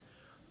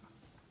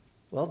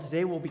Well,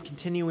 today we'll be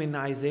continuing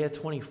Isaiah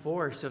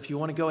 24. So if you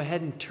want to go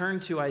ahead and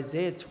turn to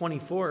Isaiah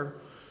 24,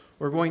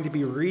 we're going to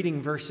be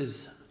reading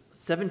verses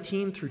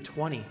 17 through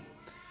 20.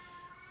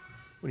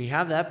 When you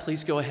have that,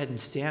 please go ahead and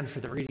stand for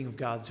the reading of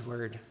God's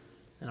word.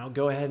 And I'll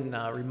go ahead and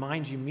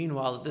remind you,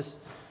 meanwhile, that this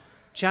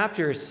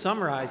chapter is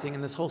summarizing,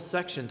 and this whole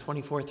section,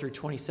 24 through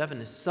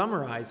 27, is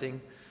summarizing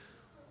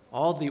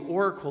all the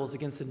oracles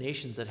against the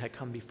nations that had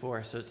come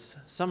before. So it's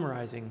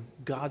summarizing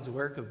God's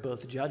work of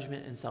both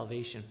judgment and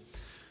salvation.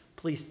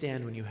 Please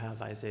stand when you have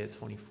Isaiah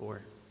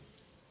 24.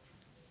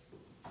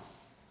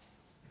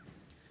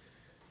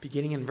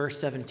 Beginning in verse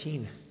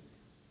 17.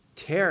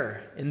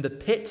 Terror and the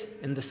pit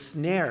and the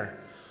snare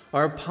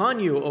are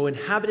upon you, O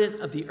inhabitant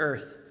of the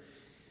earth.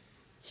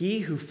 He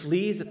who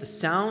flees at the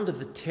sound of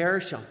the terror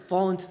shall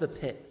fall into the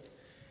pit,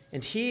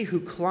 and he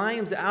who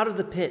climbs out of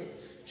the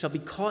pit shall be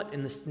caught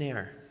in the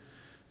snare.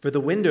 For the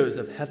windows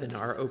of heaven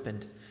are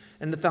opened,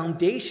 and the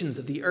foundations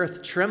of the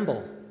earth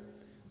tremble.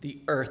 The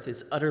earth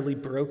is utterly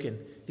broken.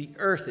 The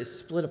earth is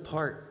split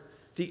apart.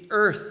 The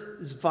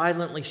earth is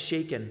violently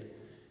shaken.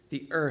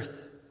 The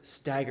earth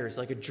staggers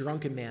like a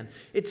drunken man.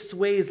 It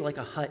sways like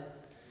a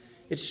hut.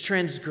 Its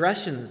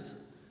transgressions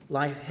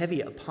lie heavy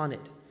upon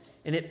it,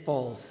 and it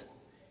falls,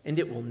 and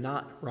it will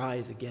not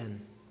rise again.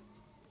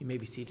 You may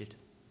be seated.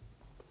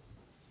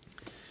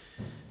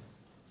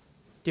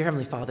 Dear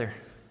Heavenly Father,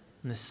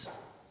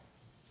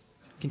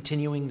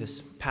 continuing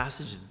this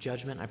passage of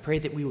judgment, I pray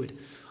that we would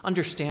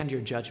understand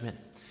your judgment.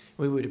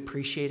 We would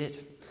appreciate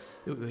it.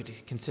 We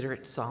would consider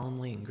it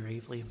solemnly and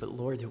gravely. But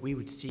Lord, that we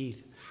would see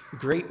the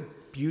great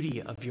beauty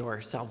of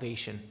your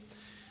salvation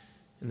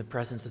in the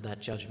presence of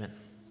that judgment,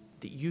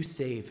 that you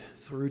save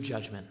through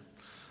judgment.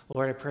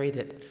 Lord, I pray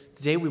that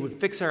today we would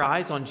fix our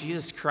eyes on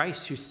Jesus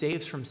Christ, who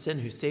saves from sin,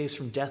 who saves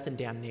from death and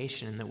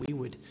damnation, and that we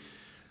would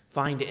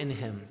find in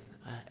him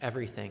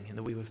everything, and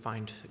that we would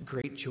find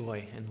great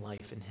joy and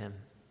life in him.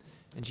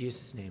 In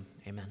Jesus' name,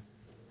 amen.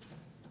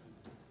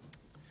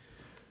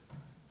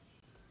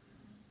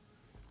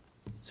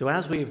 So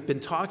as we've been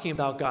talking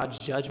about God's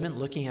judgment,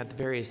 looking at the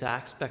various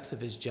aspects of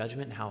his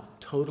judgment, how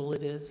total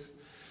it is,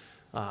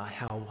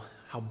 how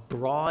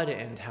broad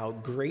and how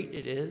great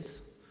it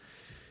is,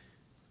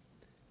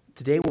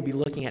 today we'll be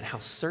looking at how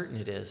certain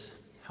it is,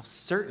 how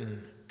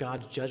certain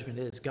God's judgment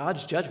is.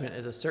 God's judgment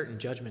is a certain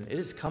judgment. It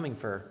is coming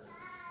for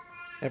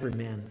every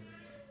man.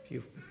 If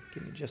you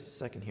give me just a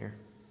second here.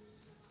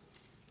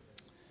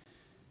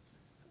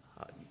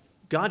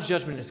 God's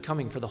judgment is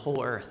coming for the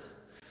whole earth.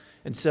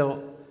 And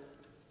so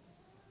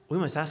we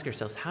must ask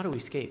ourselves, how do we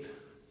escape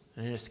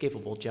an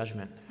inescapable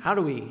judgment? How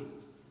do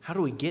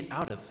we get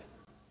out of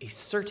a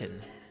certain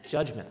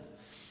judgment?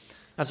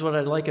 That's what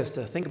I'd like us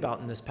to think about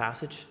in this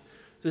passage.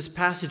 This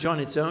passage on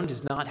its own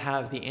does not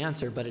have the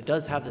answer, but it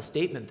does have the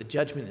statement that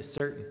judgment is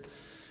certain.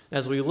 And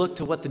as we look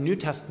to what the New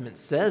Testament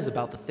says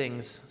about the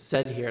things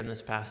said here in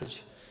this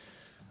passage,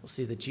 we'll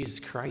see that Jesus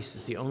Christ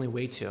is the only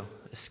way to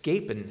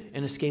escape an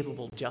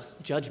inescapable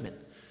judgment.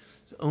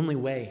 It's the only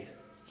way.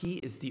 He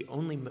is the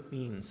only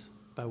means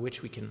by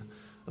which we can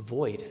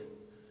avoid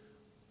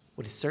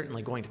what is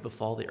certainly going to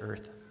befall the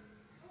earth.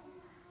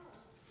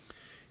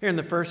 Here in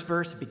the first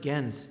verse, it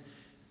begins,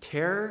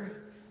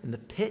 terror and the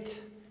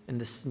pit and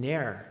the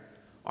snare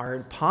are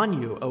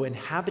upon you, O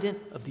inhabitant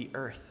of the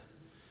earth.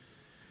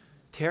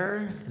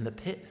 Terror and the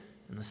pit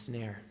and the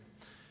snare.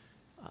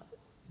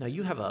 Now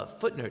you have a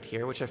footnote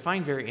here, which I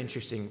find very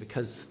interesting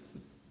because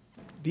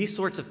these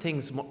sorts of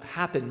things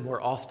happen more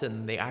often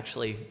than they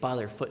actually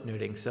bother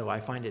footnoting, so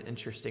I find it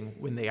interesting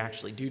when they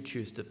actually do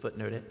choose to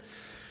footnote it.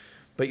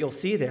 But you'll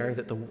see there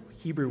that the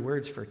Hebrew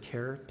words for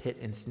terror, pit,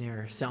 and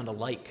snare sound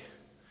alike.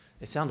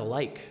 They sound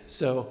alike.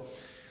 So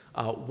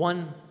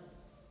one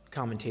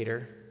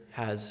commentator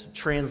has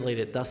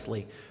translated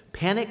thusly,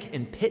 panic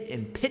and pit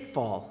and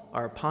pitfall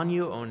are upon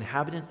you, O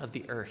inhabitant of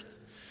the earth.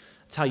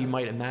 That's how you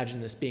might imagine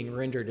this being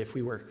rendered if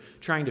we were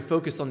trying to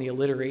focus on the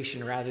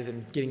alliteration rather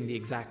than getting the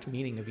exact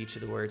meaning of each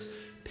of the words.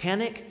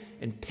 Panic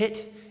and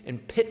pit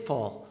and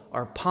pitfall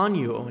are upon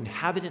you, O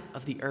inhabitant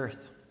of the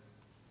earth.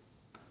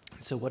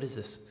 So what is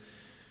this?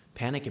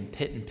 Panic and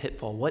pit and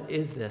pitfall. What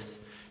is this?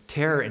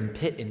 Terror and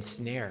pit and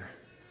snare.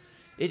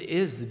 It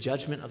is the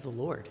judgment of the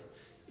Lord.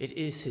 It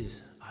is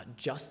his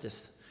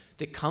justice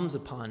that comes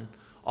upon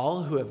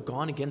all who have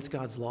gone against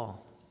God's law.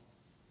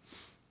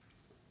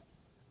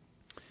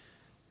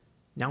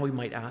 Now we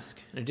might ask,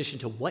 in addition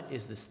to what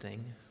is this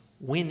thing,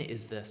 when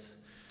is this?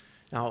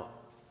 Now,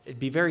 it'd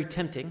be very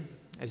tempting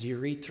as you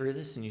read through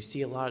this and you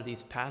see a lot of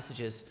these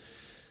passages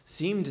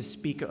seem to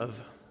speak of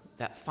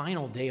that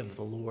final day of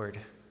the Lord,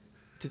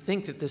 to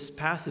think that this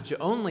passage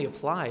only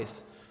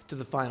applies to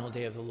the final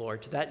day of the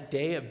Lord, to that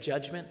day of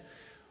judgment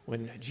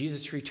when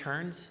Jesus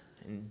returns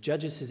and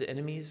judges his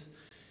enemies,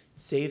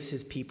 saves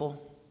his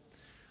people.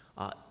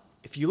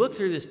 If you look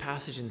through this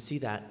passage and see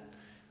that,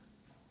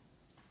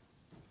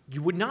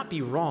 you would not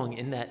be wrong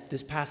in that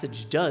this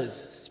passage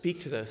does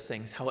speak to those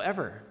things.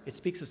 However, it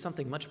speaks of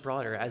something much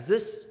broader. As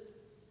this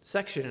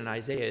section in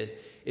Isaiah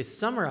is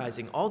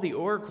summarizing all the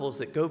oracles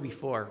that go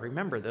before,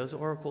 remember those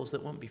oracles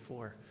that went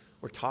before,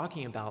 we're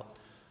talking about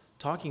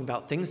talking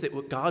about things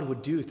that God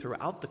would do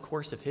throughout the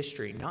course of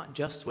history, not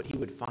just what he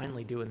would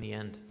finally do in the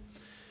end.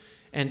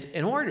 And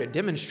in order to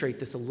demonstrate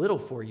this a little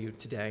for you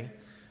today,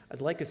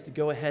 I'd like us to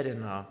go ahead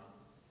and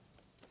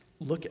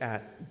look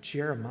at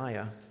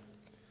Jeremiah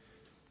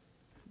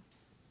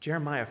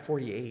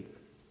 48,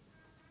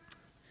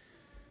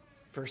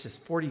 verses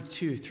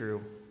 42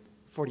 through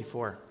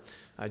 44.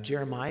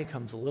 Jeremiah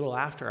comes a little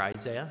after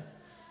Isaiah,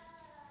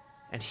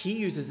 and he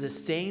uses the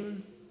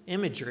same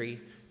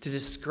imagery to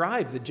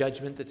describe the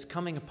judgment that's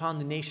coming upon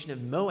the nation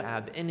of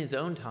Moab in his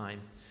own time.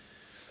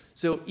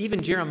 So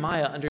even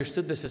Jeremiah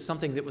understood this as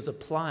something that was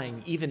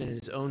applying even in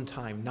his own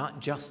time, not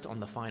just on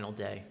the final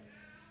day.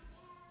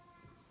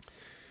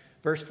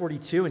 Verse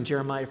 42 in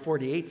Jeremiah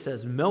 48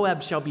 says,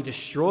 "Moab shall be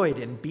destroyed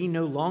and be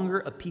no longer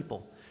a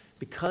people,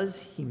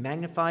 because he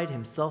magnified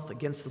himself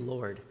against the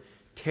Lord.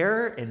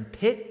 Terror and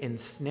pit and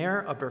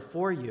snare are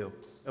before you,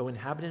 O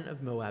inhabitant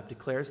of Moab,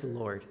 declares the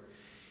Lord.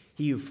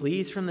 He who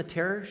flees from the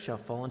terror shall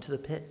fall into the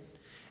pit,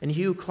 and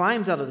he who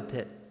climbs out of the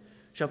pit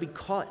shall be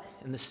caught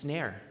in the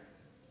snare."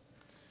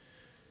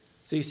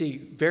 So you see,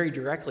 very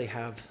directly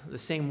have the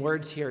same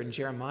words here in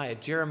Jeremiah.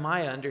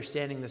 Jeremiah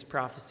understanding this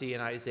prophecy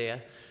in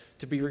Isaiah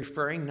to be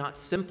referring not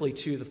simply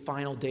to the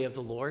final day of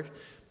the Lord,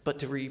 but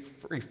to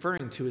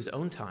referring to his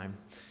own time.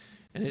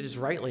 And it is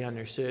rightly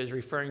understood as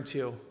referring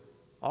to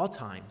all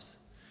times.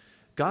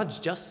 God's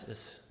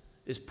justice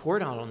is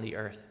poured out on the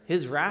earth.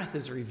 His wrath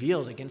is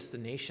revealed against the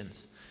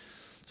nations.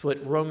 That's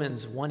what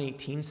Romans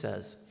 1:18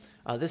 says.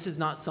 This is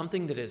not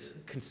something that is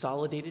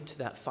consolidated to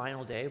that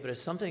final day, but is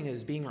something that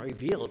is being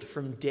revealed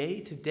from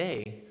day to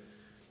day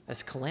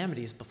as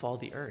calamities befall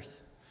the earth.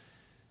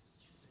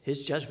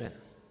 His judgment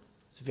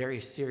is a very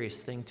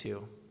serious thing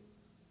to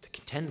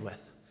contend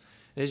with.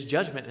 And his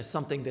judgment is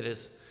something that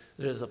is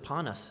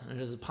upon us, and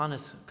it is upon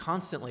us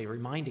constantly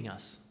reminding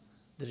us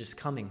that it is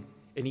coming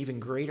in even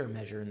greater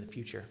measure in the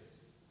future.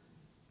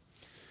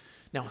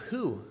 Now,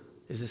 who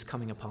is this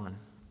coming upon?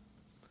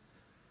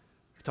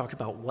 We've talked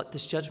about what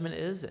this judgment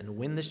is and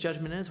when this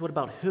judgment is. What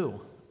about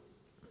who?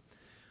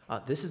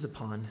 This is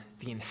upon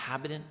the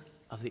inhabitant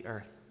of the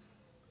earth.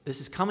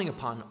 This is coming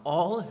upon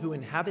all who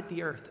inhabit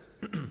the earth.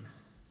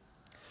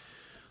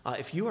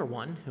 If you are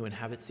one who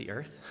inhabits the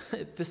earth,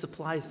 this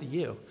applies to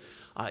you.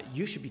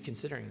 You should be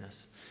considering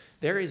this.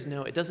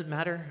 It doesn't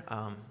matter,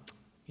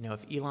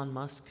 if Elon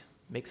Musk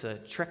makes a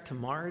trek to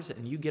Mars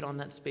and you get on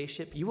that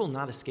spaceship, you will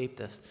not escape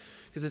this.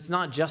 Because it's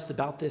not just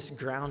about this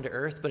ground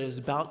earth, but it is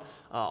about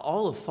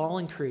all of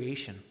fallen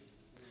creation.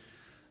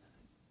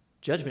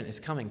 Judgment is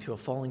coming to a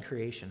fallen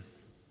creation.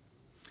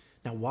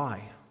 Now,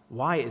 why?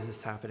 Why is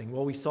this happening?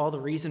 Well, we saw the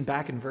reason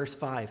back in verse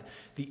 5.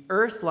 The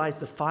earth lies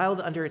defiled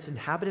under its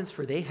inhabitants,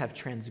 for they have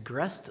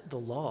transgressed the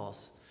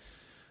laws.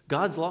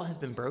 God's law has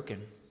been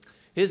broken.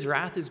 His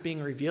wrath is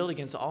being revealed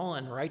against all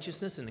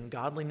unrighteousness and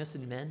ungodliness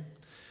in men.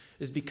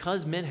 It is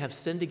because men have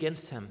sinned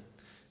against him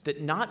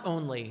that not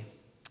only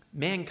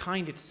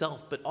mankind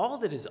itself, but all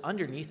that is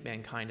underneath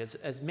mankind,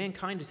 as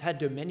mankind has had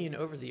dominion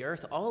over the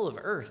earth, all of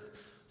earth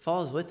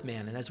falls with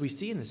man. And as we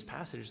see in this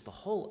passage, the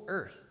whole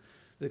earth,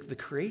 the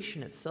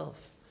creation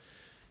itself,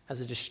 has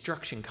a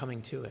destruction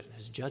coming to it,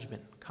 has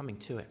judgment coming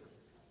to it.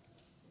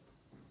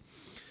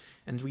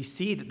 And we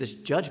see that this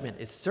judgment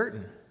is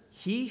certain.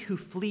 He who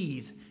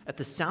flees at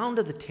the sound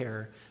of the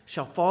terror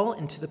shall fall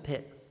into the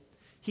pit.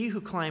 He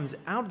who climbs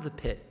out of the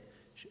pit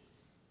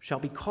shall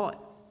be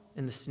caught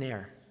in the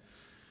snare.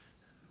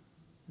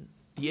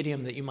 The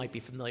idiom that you might be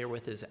familiar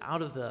with is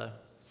out of the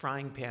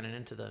frying pan and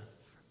into the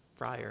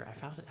fryer.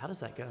 How does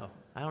that go?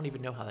 I don't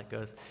even know how that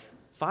goes.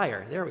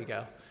 Fire, there we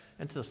go.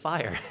 Into the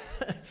fire.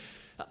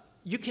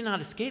 You cannot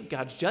escape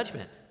God's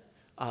judgment.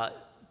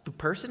 The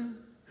person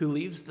who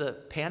leaves the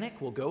panic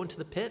will go into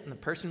the pit, and the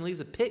person who leaves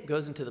the pit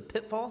goes into the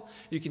pitfall.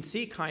 You can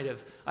see kind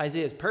of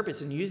Isaiah's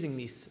purpose in using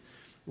these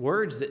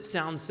words that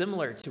sound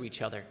similar to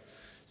each other.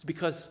 It's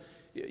because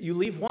you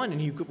leave one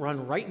and you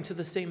run right into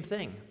the same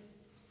thing.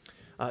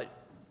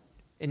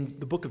 In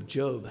the book of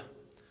Job,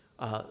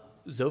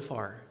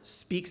 Zophar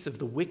speaks of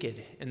the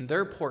wicked and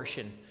their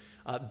portion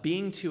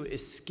being to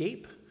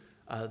escape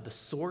the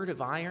sword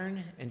of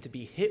iron and to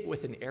be hit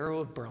with an arrow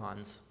of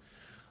bronze.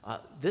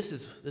 This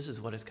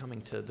is what is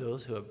coming to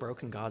those who have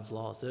broken God's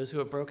laws. Those who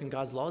have broken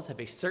God's laws have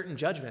a certain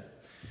judgment.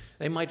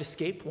 They might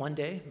escape one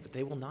day, but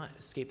they will not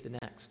escape the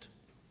next.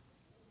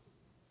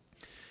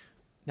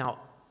 Now,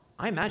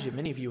 I imagine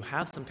many of you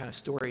have some kind of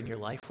story in your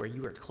life where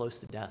you were close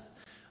to death.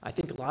 I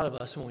think a lot of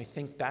us, when we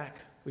think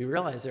back, we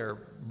realize there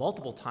are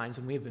multiple times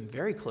when we have been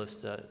very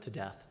close to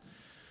death.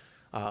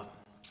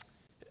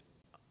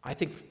 I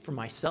think for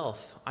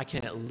myself, I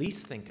can at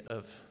least think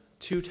of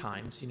 2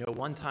 times.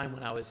 One time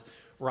when I was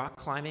rock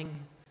climbing,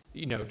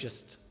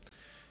 just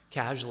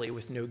casually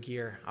with no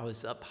gear. I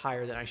was up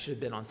higher than I should have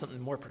been on something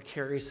more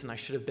precarious than I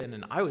should have been,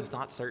 and I was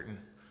not certain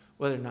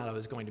whether or not I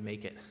was going to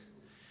make it.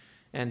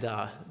 And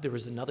there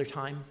was another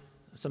time,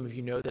 some of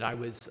you know that I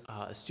was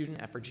a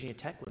student at Virginia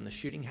Tech when the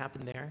shooting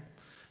happened there.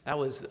 That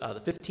was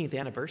the 15th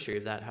anniversary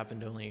of that,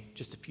 happened only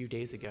just a few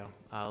days ago,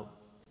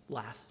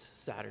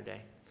 last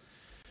Saturday.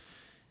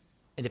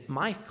 And if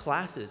my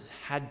classes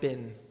had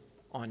been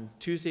on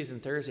Tuesdays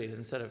and Thursdays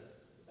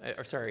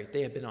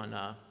they had been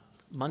on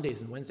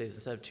Mondays and Wednesdays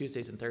instead of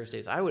Tuesdays and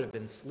Thursdays, I would have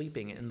been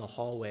sleeping in the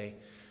hallway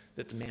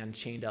that the man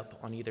chained up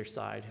on either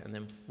side and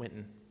then went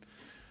and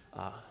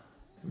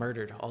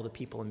murdered all the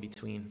people in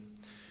between.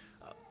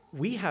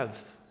 We are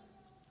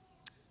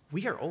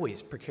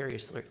always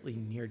precariously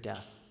near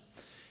death.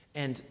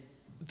 And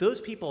those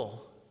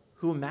people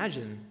who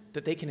imagine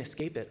that they can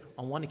escape it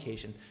on one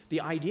occasion, the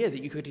idea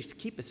that you could just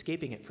keep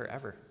escaping it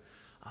forever,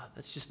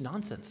 that's just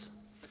nonsense.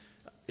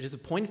 It is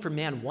appointed for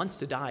man once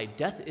to die.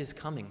 Death is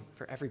coming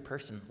for every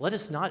person. Let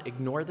us not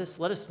ignore this.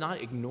 Let us not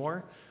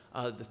ignore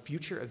the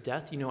future of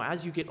death.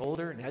 As you get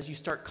older and as you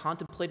start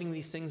contemplating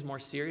these things more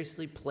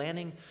seriously,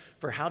 planning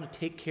for how to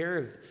take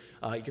care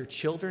of your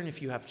children,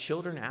 if you have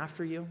children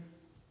after you,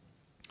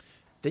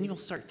 then you'll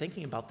start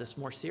thinking about this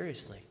more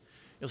seriously.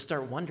 You'll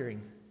start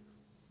wondering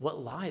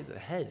what lies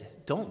ahead.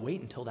 Don't wait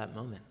until that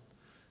moment.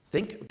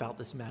 Think about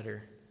this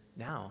matter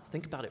now.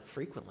 Think about it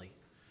frequently.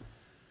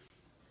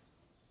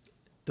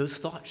 Those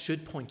thoughts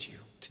should point you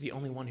to the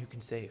only one who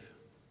can save.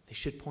 They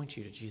should point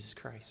you to Jesus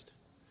Christ.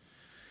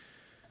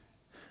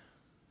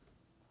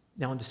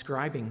 Now, in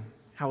describing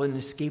how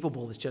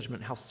inescapable this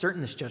judgment, how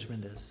certain this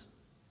judgment is,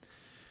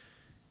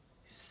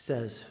 he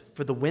says,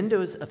 "For the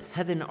windows of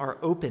heaven are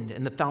opened,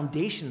 and the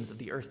foundations of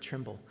the earth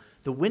tremble."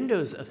 The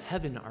windows of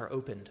heaven are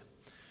opened.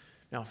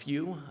 Now, if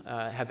you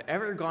have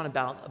ever gone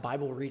about a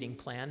Bible reading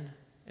plan,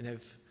 and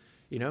have,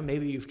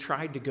 maybe you've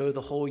tried to go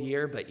the whole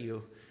year, but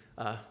you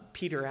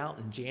peter out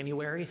in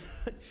January,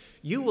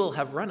 you will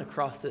have run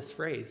across this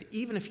phrase.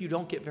 Even if you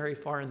don't get very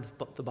far in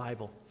the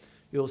Bible,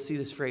 you'll see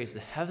this phrase, the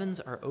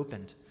heavens are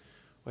opened.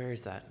 Where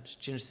is that? It's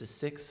Genesis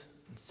 6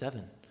 and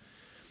 7.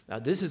 Now,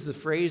 this is the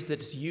phrase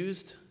that's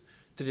used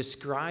to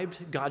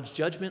describe God's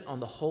judgment on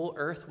the whole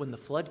earth when the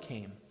flood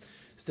came.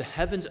 It's the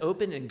heavens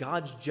opened and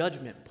God's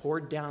judgment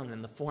poured down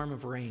in the form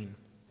of rain.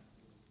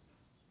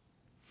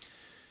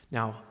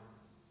 Now,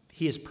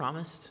 he has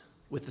promised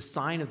with the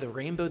sign of the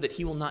rainbow that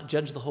he will not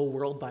judge the whole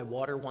world by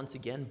water once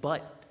again,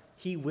 but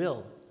he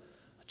will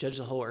judge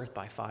the whole earth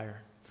by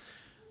fire.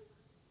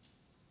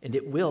 And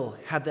it will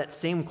have that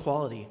same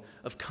quality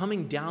of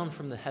coming down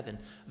from the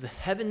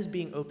heavens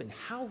being opened.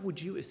 How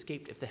would you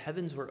escape if the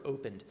heavens were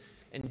opened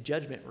and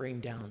judgment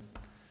rained down?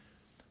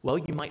 Well,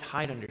 you might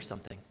hide under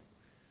something.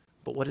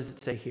 But what does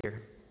it say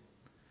here?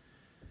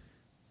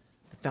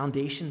 The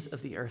foundations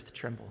of the earth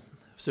tremble.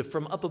 So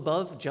from up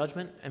above,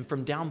 judgment, and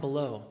from down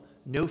below,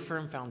 no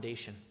firm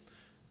foundation.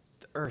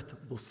 The earth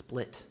will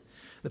split.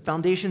 The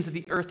foundations of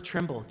the earth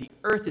tremble. The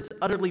earth is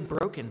utterly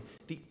broken.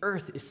 The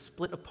earth is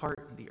split apart.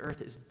 The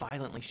earth is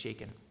violently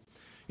shaken.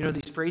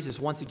 These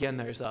phrases, once again,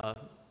 there's a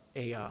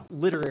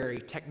literary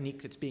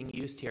technique that's being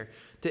used here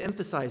to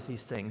emphasize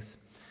these things.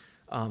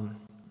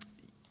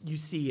 You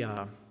see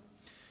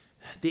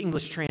the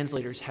English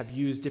translators have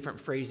used different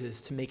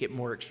phrases to make it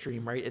more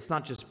extreme, right? It's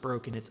not just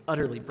broken, it's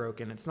utterly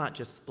broken. It's not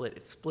just split,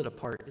 it's split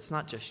apart. It's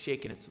not just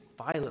shaken, it's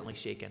violently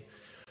shaken.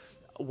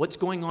 What's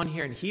going on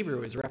here in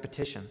Hebrew is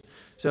repetition.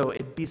 So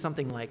it'd be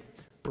something like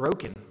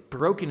broken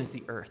is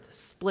the earth.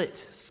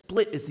 Split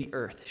is the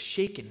earth.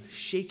 Shaken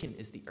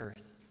is the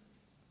earth.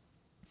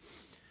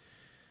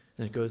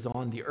 And it goes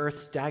on, the earth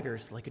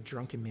staggers like a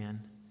drunken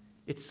man.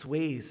 It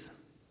sways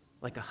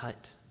like a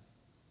hut.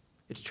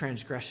 Its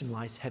transgression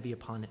lies heavy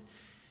upon it,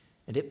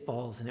 and it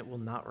falls and it will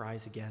not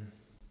rise again.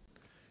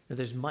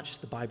 There's much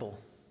the Bible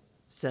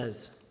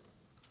says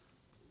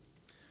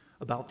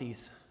about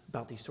these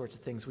sorts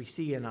of things. We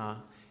see in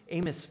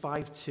Amos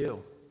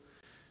 5:2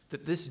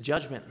 that this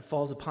judgment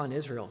falls upon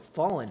Israel.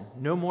 Fallen,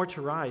 no more to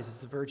rise is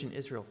the virgin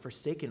Israel,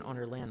 forsaken on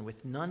her land,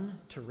 with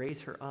none to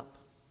raise her up.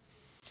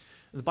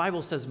 The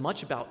Bible says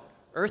much about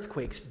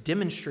earthquakes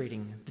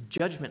demonstrating the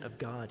judgment of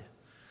God.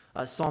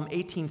 Psalm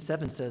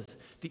 18:7 says,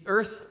 "The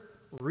earth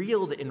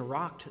reeled and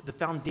rocked, the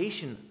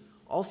foundation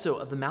also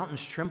of the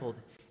mountains trembled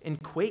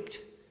and quaked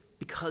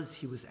because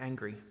he was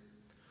angry."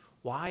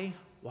 Why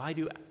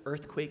do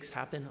earthquakes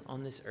happen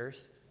on this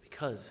earth?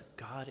 Because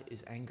God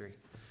is angry.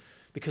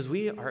 Because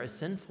we are a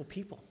sinful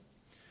people.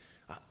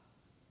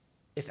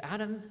 If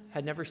Adam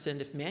had never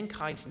sinned, if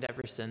mankind had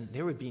never sinned,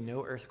 there would be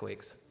no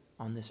earthquakes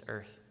on this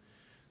earth.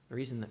 The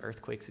reason that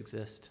earthquakes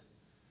exist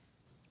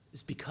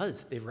is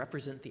because they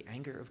represent the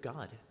anger of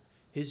God,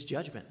 his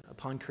judgment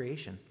upon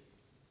creation.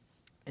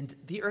 And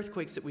the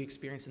earthquakes that we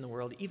experience in the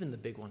world, even the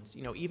big ones,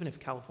 even if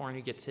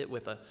California gets hit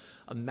with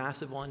a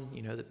massive one,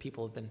 that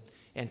people have been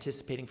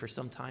anticipating for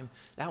some time,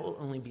 that will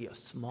only be a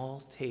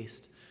small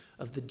taste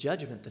of the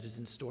judgment that is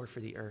in store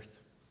for the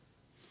earth.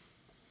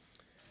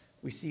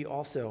 We see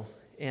also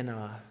in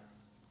a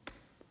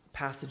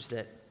passage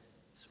that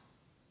is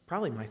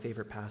probably my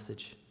favorite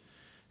passage.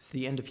 It's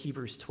the end of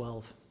Hebrews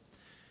 12.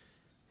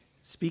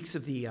 It speaks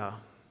of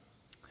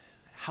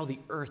how the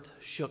earth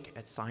shook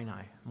at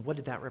Sinai. And what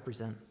did that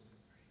represent?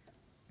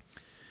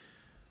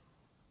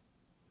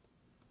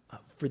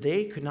 For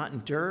they could not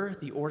endure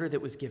the order that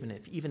was given.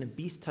 If even a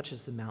beast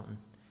touches the mountain,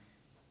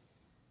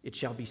 it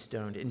shall be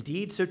stoned.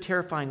 Indeed, so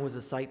terrifying was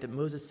the sight that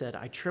Moses said,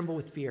 "I tremble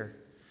with fear."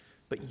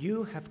 But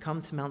you have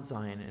come to Mount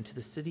Zion and to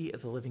the city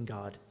of the living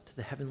God, to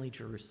the heavenly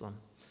Jerusalem.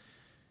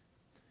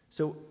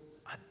 So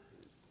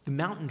the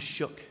mountain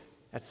shook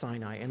at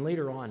Sinai, and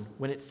later on,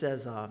 when it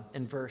says later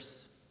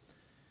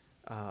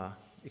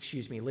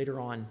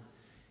on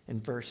in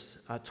verse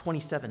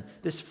 27,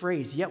 this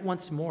phrase, yet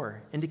once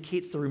more,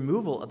 indicates the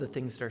removal of the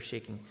things that are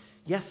shaking.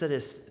 Yes, that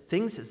is,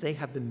 things as they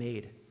have been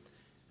made,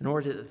 in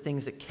order that the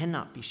things that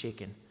cannot be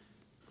shaken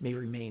may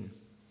remain.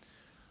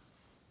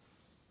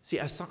 See,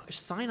 as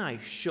Sinai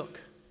shook,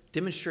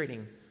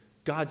 demonstrating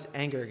God's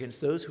anger against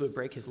those who would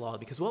break his law,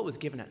 because what was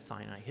given at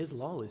Sinai? His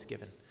law was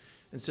given.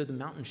 And so the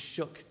mountain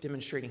shook,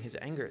 demonstrating his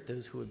anger at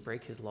those who would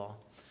break his law.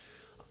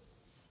 The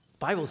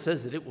Bible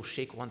says that it will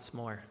shake once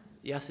more.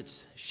 Yes,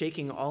 it's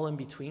shaking all in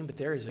between, but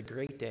there is a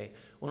great day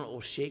when it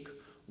will shake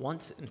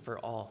once and for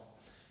all.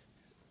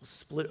 It will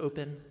split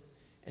open,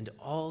 and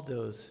all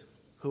those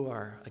who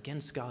are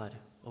against God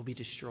will be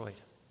destroyed.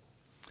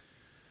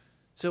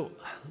 So,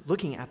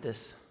 looking at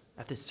this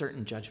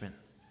certain judgment,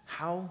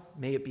 how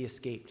may it be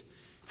escaped?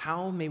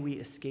 How may we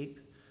escape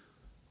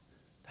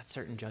that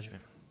certain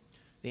judgment?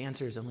 The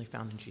answer is only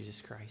found in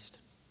Jesus Christ.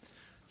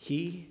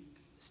 He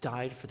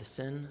died for the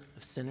sin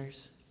of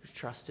sinners who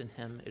trust in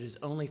him. It is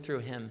only through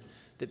him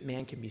that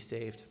man can be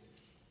saved.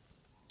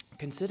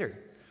 Consider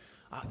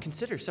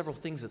several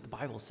things that the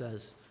Bible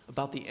says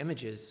about the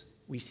images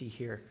we see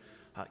here.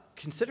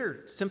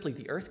 Consider simply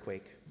the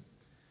earthquake.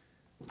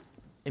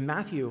 In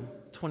Matthew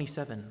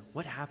 27,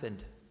 what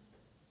happened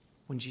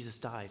when Jesus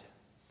died?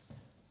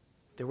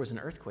 There was an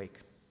earthquake.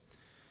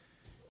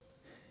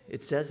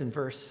 It says in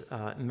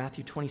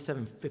Matthew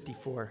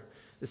 27:54,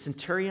 the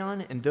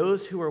centurion and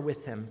those who were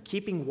with him,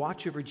 keeping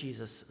watch over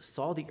Jesus,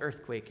 saw the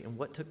earthquake and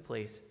what took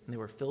place, and they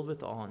were filled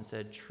with awe and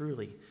said,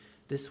 truly,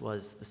 this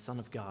was the Son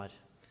of God.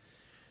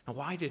 Now,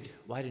 why did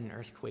an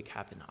earthquake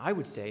happen? I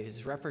would say it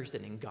is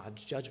representing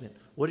God's judgment.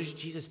 What is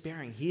Jesus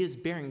bearing? He is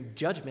bearing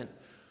judgment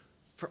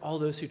for all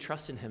those who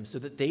trust in him so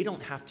that they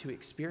don't have to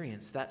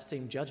experience that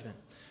same judgment.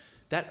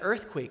 That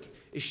earthquake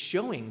is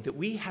showing that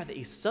we have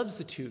a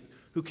substitute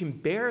who can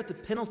bear the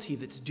penalty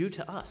that's due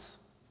to us.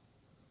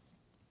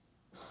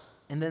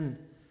 And then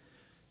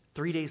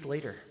 3 days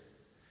later,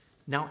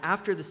 now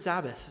after the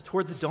Sabbath,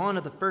 toward the dawn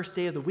of the first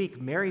day of the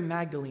week, Mary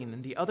Magdalene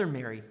and the other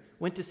Mary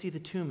went to see the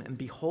tomb, and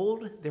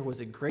behold, there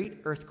was a great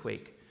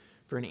earthquake,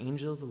 for an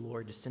angel of the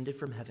Lord descended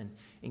from heaven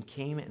and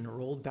came and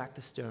rolled back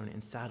the stone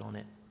and sat on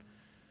it.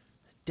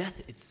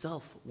 Death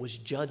itself was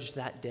judged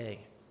that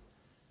day.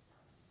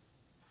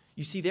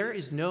 You see, there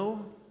is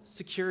no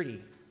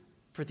security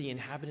for the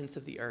inhabitants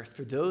of the earth,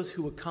 for those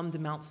who would come to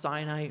Mount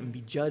Sinai and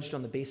be judged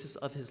on the basis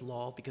of his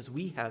law, because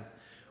we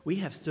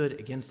have stood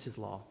against his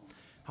law.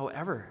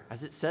 However,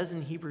 as it says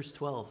in Hebrews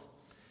 12,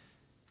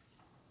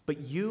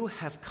 but you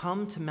have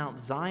come to Mount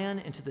Zion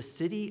and to the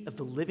city of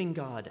the living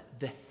God,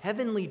 the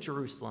heavenly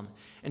Jerusalem,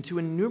 and to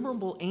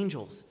innumerable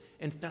angels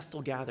in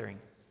festal gathering.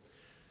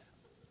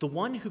 The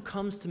one who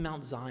comes to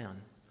Mount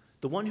Zion,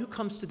 the one who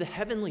comes to the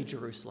heavenly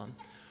Jerusalem,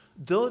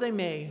 though they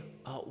may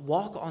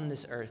walk on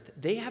this earth,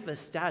 they have a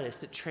status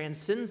that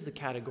transcends the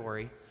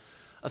category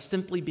of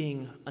simply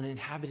being an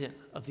inhabitant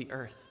of the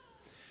earth.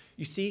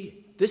 You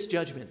see, this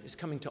judgment is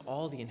coming to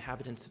all the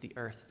inhabitants of the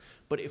earth.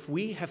 But if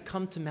we have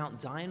come to Mount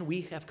Zion,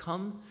 we have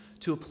come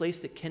to a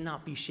place that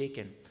cannot be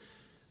shaken.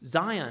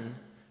 Zion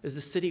is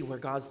the city where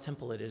God's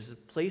temple is. It is a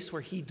place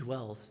where he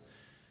dwells.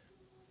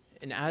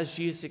 And as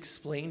Jesus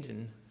explained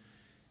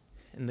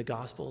in the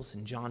Gospels,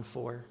 in John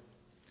 4,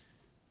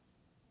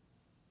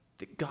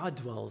 that God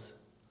dwells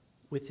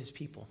with his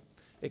people.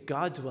 That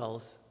God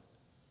dwells,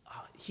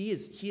 he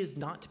is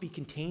not to be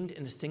contained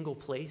in a single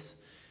place.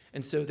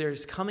 And so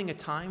there's coming a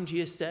time,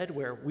 Jesus said,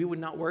 where we would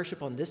not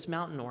worship on this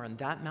mountain or on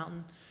that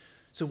mountain.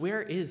 So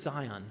where is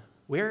Zion?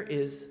 Where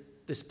is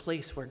this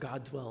place where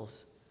God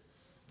dwells?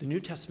 The New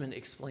Testament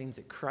explains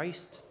that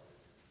Christ,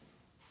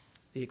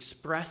 the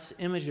express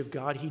image of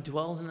God, he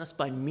dwells in us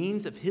by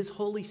means of his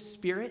Holy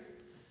Spirit.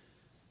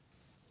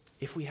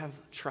 If we have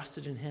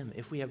trusted in him,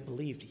 if we have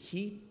believed,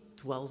 he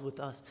dwells with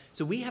us.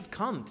 So we have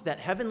come to that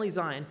heavenly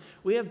Zion.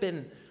 We have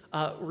been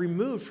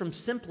removed from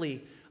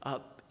simply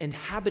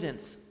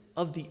inhabitants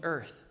of the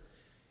earth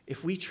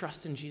if we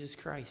trust in Jesus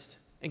Christ.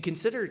 And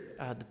consider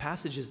the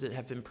passages that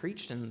have been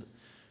preached in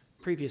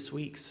previous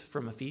weeks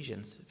from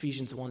Ephesians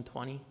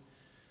 1:20,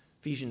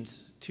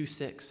 Ephesians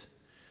 2:6,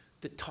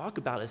 that talk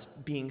about us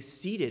being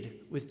seated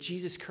with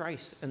Jesus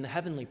Christ in the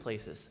heavenly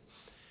places.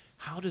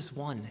 How does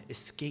one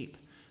escape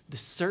the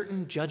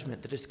certain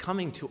judgment that is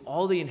coming to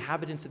all the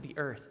inhabitants of the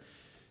earth?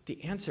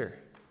 The answer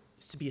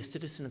is to be a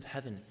citizen of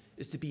heaven,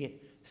 is to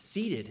be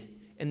seated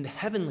in the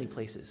heavenly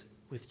places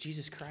with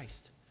Jesus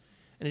Christ.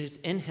 And it is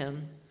in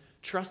him,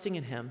 trusting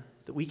in him,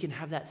 that we can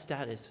have that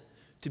status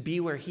to be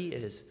where he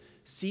is,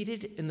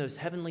 seated in those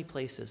heavenly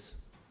places.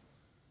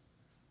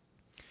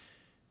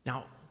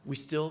 Now, we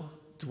still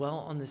dwell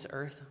on this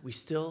earth. We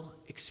still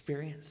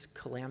experience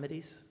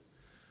calamities.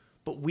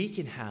 But we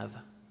can have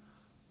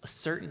a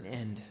certain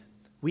end.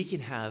 We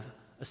can have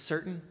a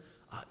certain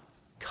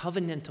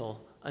covenantal,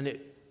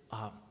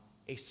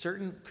 a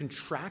certain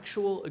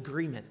contractual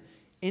agreement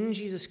in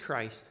Jesus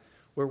Christ,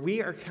 where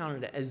we are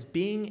counted as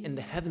being in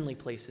the heavenly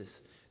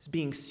places, as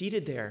being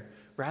seated there,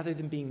 rather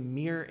than being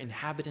mere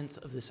inhabitants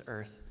of this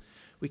earth,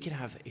 we can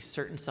have a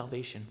certain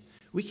salvation.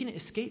 We can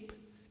escape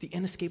the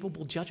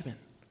inescapable judgment.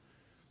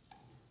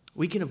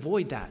 We can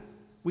avoid that,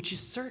 which is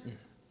certain,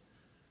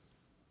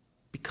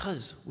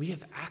 because we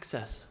have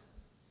access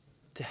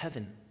to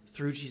heaven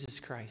through Jesus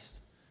Christ,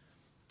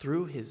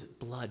 through his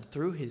blood,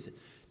 through his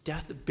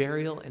death,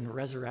 burial, and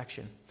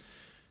resurrection.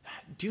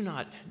 Do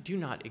not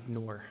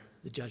ignore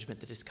the judgment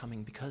that is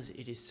coming, because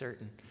it is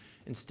certain.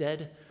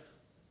 Instead,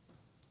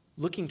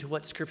 looking to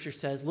what Scripture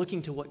says,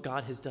 looking to what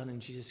God has done in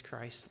Jesus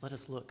Christ, let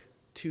us look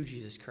to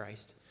Jesus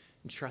Christ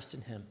and trust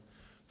in him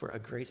for a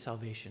great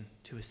salvation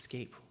to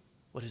escape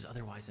what is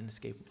otherwise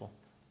inescapable.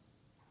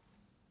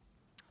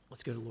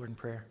 Let's go to the Lord in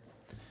prayer.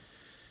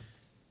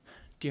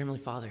 Dear Heavenly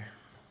Father,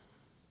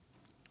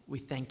 we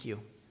thank you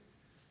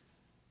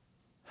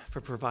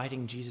for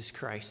providing Jesus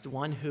Christ,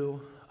 one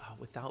who,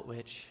 without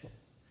which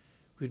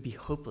we would be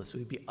hopeless, we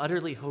would be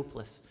utterly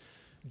hopeless,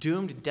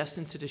 doomed,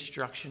 destined to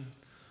destruction,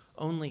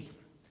 only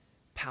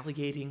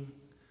palliating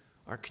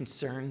our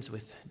concerns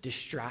with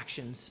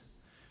distractions,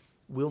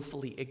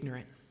 willfully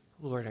ignorant.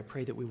 Lord, I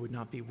pray that we would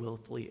not be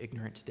willfully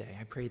ignorant today.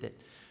 I pray that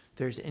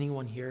there's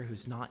anyone here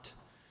who's not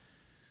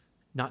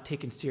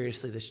taken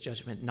seriously this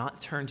judgment,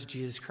 not turned to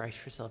Jesus Christ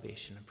for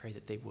salvation. I pray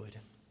that they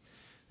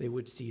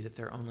would see that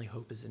their only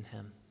hope is in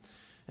him.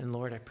 And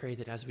Lord, I pray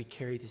that as we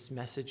carry this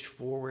message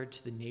forward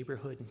to the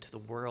neighborhood and to the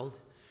world,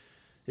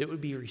 it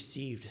would be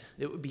received.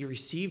 It would be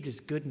received as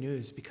good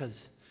news,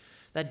 because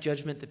that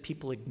judgment that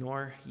people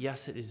ignore,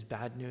 yes, it is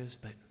bad news,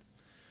 but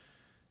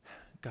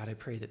God, I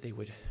pray that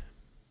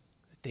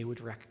they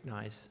would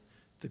recognize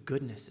the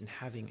goodness in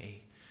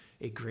having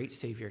a great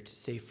Savior to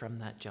save from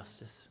that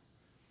justice.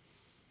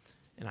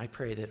 And I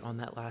pray that on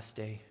that last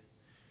day,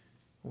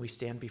 when we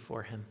stand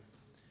before him,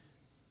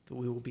 that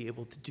we will be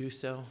able to do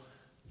so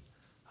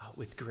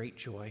with great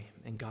joy.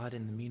 And God,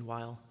 in the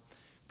meanwhile,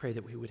 pray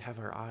that we would have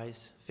our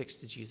eyes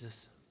fixed to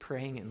Jesus,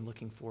 praying and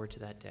looking forward to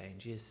that day. In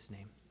Jesus'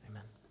 name.